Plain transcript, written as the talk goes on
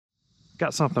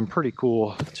got something pretty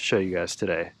cool to show you guys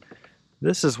today.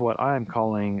 This is what I'm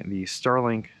calling the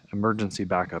Starlink Emergency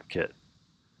Backup Kit.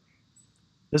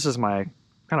 This is my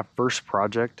kind of first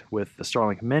project with the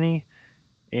Starlink Mini,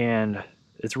 and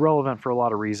it's relevant for a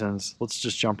lot of reasons. Let's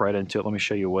just jump right into it. Let me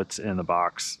show you what's in the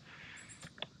box.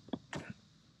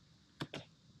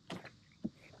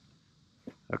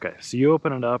 Okay, so you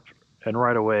open it up, and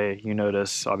right away you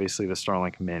notice, obviously, the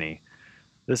Starlink Mini.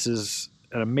 This is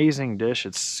an amazing dish.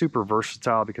 It's super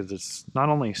versatile because it's not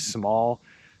only small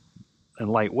and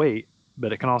lightweight,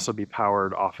 but it can also be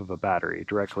powered off of a battery,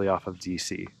 directly off of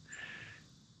DC.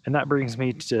 And that brings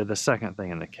me to the second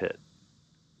thing in the kit,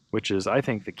 which is, I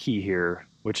think, the key here,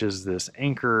 which is this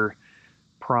Anker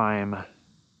Prime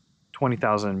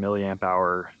 20,000 milliamp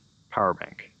hour power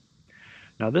bank.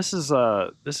 Now this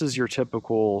is your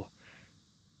typical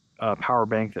power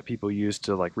bank that people use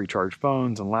to like recharge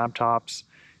phones and laptops.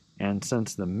 And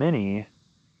since the Mini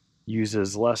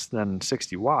uses less than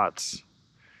 60 watts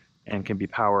and can be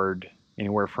powered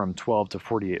anywhere from 12 to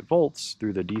 48 volts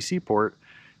through the DC port,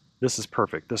 this is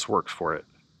perfect. This works for it.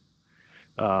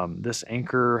 This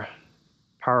Anker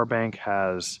power bank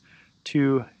has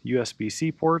two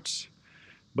USB-C ports.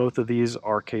 Both of these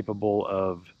are capable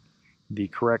of the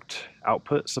correct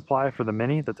output supply for the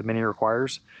Mini that the Mini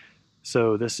requires.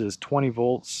 So this is 20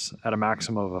 volts at a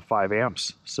maximum of 5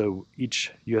 amps. So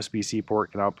each USB-C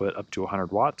port can output up to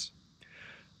 100 watts.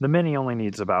 The Mini only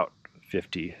needs about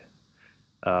 50.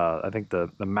 I think the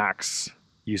max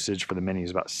usage for the Mini is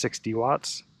about 60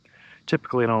 watts.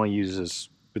 Typically it only uses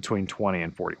between 20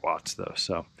 and 40 watts though.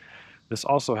 So this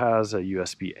also has a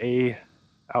USB-A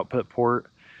output port.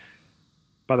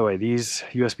 By the way, these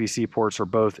USB-C ports are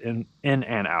both in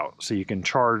and out. So you can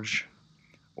charge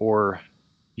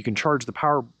the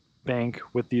power bank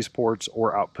with these ports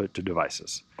or output to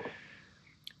devices.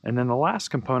 And then the last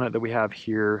component that we have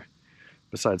here,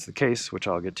 besides the case, which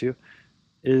I'll get to,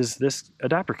 is this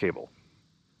adapter cable.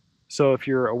 So if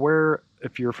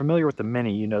you're familiar with the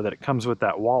Mini, you know that it comes with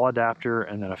that wall adapter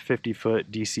and then a 50-foot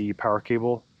DC power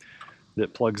cable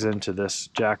that plugs into this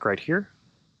jack right here.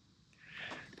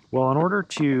 Well, in order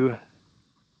to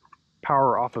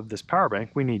power off of this power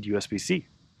bank, we need USB-C.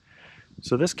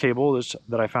 So this cable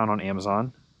that I found on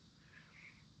Amazon,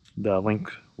 the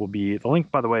link,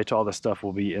 by the way, to all this stuff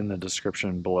will be in the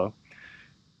description below.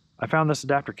 I found this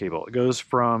adapter cable. It goes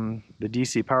from the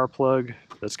DC power plug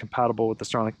that's compatible with the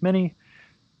Starlink Mini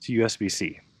to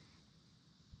USB-C.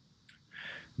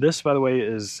 This, by the way,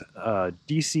 is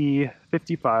DC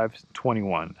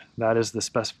 5521. That is the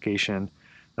specification.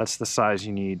 That's the size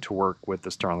you need to work with the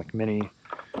Starlink Mini.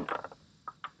 You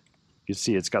can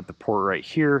see it's got the port right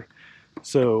here.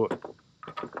 So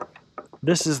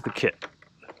this is the kit.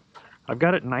 I've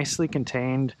got it nicely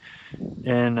contained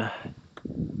in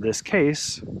this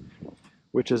case,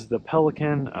 which is the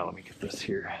Pelican, let me get this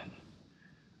here,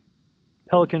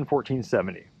 Pelican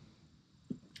 1470.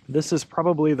 This is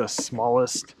probably the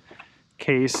smallest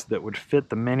case that would fit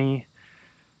the Mini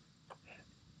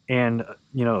and,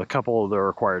 you know, a couple of the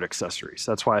required accessories.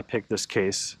 That's why I picked this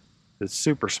case. It's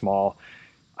super small.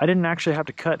 I didn't actually have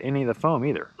to cut any of the foam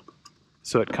either.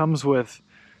 So it comes with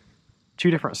two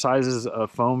different sizes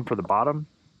of foam for the bottom.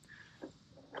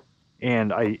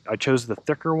 And I chose the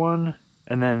thicker one,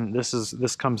 and then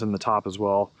this comes in the top as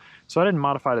well. So I didn't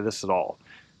modify to this at all.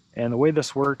 And the way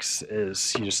this works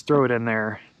is you just throw it in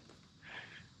there,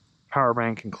 power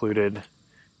bank included,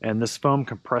 and this foam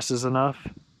compresses enough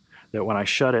that when I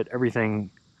shut it, everything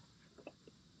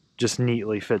just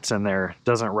neatly fits in there,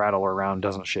 doesn't rattle around,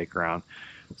 doesn't shake around.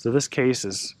 So this case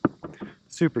is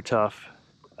super tough.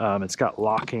 It's got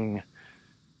locking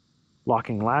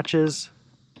latches.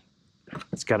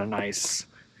 It's got a nice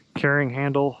carrying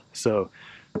handle. So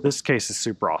this case is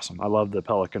super awesome. I love the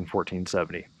Pelican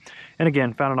 1470. And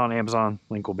again, found it on Amazon.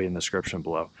 Link will be in the description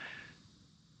below.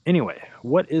 Anyway,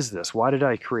 what is this? Why did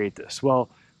I create this? Well,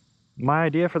 my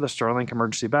idea for the Starlink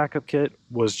Emergency Backup Kit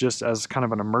was just as kind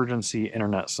of an emergency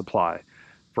internet supply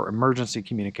for emergency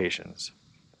communications.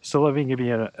 So let me give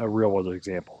you a real world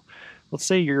example. Let's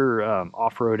say you're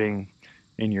off-roading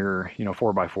in your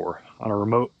 4x4 on a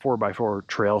remote 4x4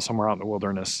 trail somewhere out in the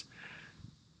wilderness.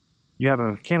 You have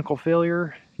a mechanical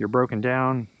failure, you're broken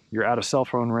down, you're out of cell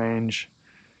phone range.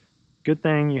 Good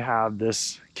thing you have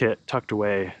this kit tucked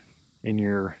away in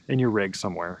your rig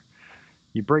somewhere.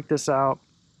 You break this out,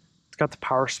 it's got the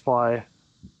power supply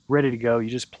ready to go. You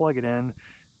just plug it in.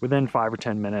 Within 5 or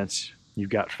 10 minutes, you've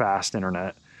got fast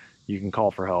internet. You can call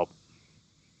for help.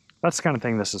 That's the kind of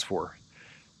thing this is for.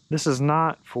 This is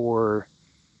not for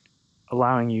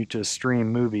allowing you to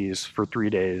stream movies for 3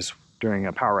 days during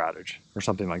a power outage or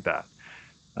something like that.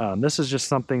 This is just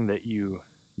something that you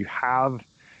have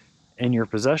in your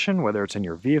possession, whether it's in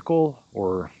your vehicle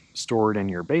or stored in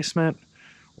your basement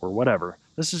or whatever.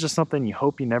 This is just something you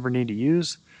hope you never need to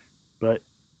use, but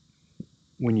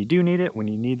when you do need it, when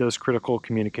you need those critical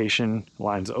communication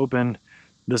lines open,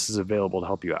 this is available to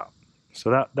help you out.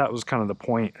 So that was kind of the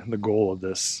point, the goal of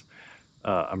this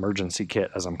emergency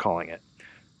kit, as I'm calling it.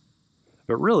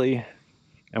 But really,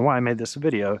 and why I made this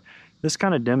video, this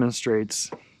kind of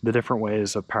demonstrates the different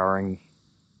ways of powering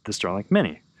the Starlink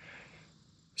Mini.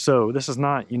 So this is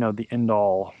not, the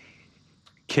end-all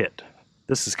kit.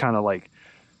 This is kind of like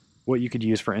what you could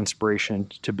use for inspiration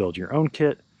to build your own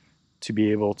kit to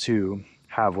be able to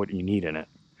have what you need in it.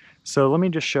 So let me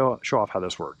just show off how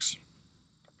this works.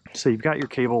 So you've got your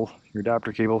cable, your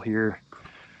adapter cable here.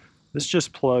 This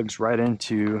just plugs right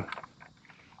into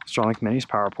Starlink Mini's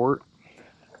power port.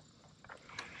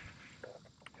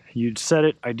 You'd set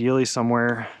it ideally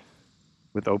somewhere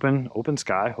with open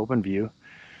sky, open view.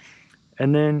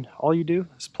 And then all you do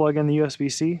is plug in the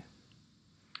USB-C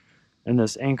and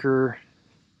this Anchor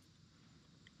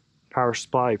power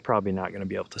supply. You're probably not going to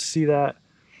be able to see that.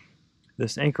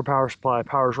 This Anchor power supply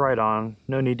powers right on,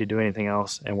 no need to do anything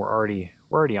else, and we're already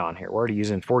on here. We're already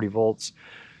using 40 volts.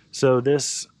 So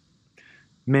this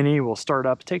Mini will start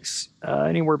up. It takes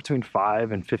anywhere between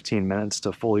 5 and 15 minutes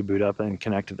to fully boot up and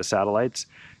connect to the satellites.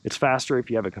 It's faster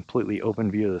if you have a completely open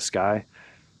view of the sky.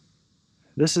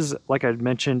 This is, like I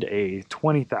mentioned, a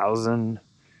 20,000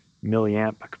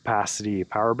 milliamp capacity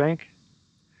power bank.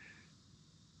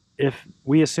 If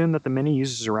we assume that the Mini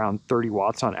uses around 30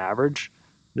 watts on average,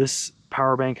 this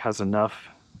power bank has enough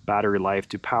battery life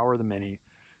to power the Mini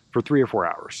for 3 or 4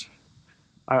 hours.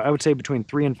 I would say between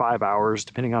 3 and 5 hours,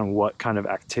 depending on what kind of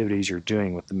activities you're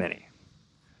doing with the Mini.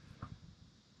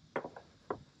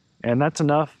 And that's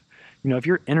enough. If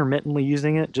you're intermittently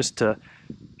using it just to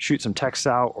shoot some texts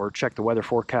out or check the weather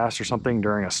forecast or something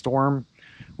during a storm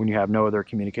when you have no other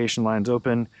communication lines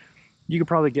open, you could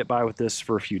probably get by with this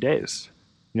for a few days.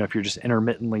 If you're just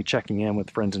intermittently checking in with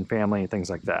friends and family and things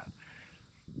like that.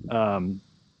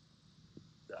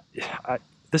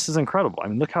 This is incredible. I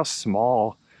mean, look how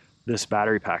small this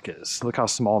battery pack is. Look how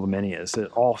small the Mini is.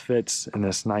 It all fits in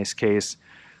this nice case,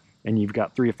 and you've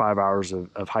got 3 to 5 hours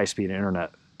of high-speed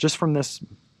internet just from this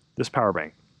power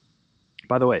bank.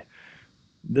 By the way,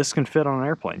 this can fit on an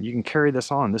airplane. You can carry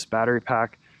this on. This battery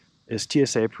pack is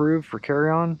TSA approved for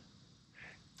carry-on,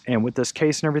 and with this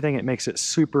case and everything, it makes it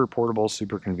super portable,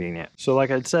 super convenient. So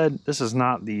like I said, this is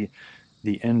not the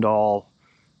end-all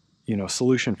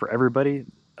solution for everybody.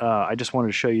 I just wanted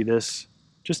to show you this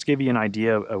just to give you an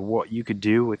idea of what you could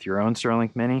do with your own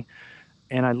Starlink Mini,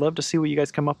 and I'd love to see what you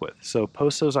guys come up with. So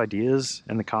post those ideas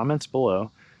in the comments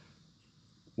below.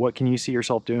 What can you see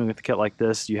yourself doing with a kit like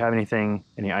this? Do you have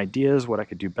any ideas, what I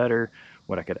could do better,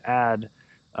 what I could add?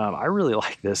 I really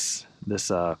like this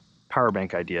power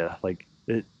bank idea. Like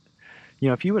it,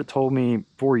 if you would have told me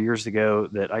 4 years ago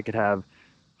that I could have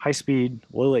high-speed,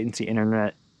 low-latency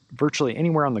internet virtually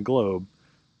anywhere on the globe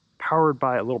powered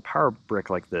by a little power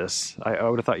brick like this, I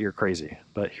would have thought you were crazy.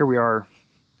 But here we are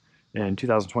in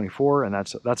 2024, and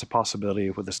that's a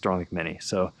possibility with the Starlink Mini.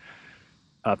 So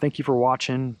thank you for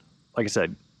watching. Like I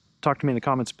said, talk to me in the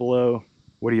comments below.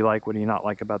 What do you like? What do you not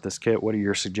like about this kit? What are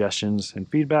your suggestions and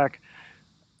feedback?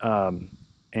 And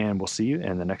we'll see you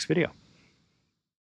in the next video.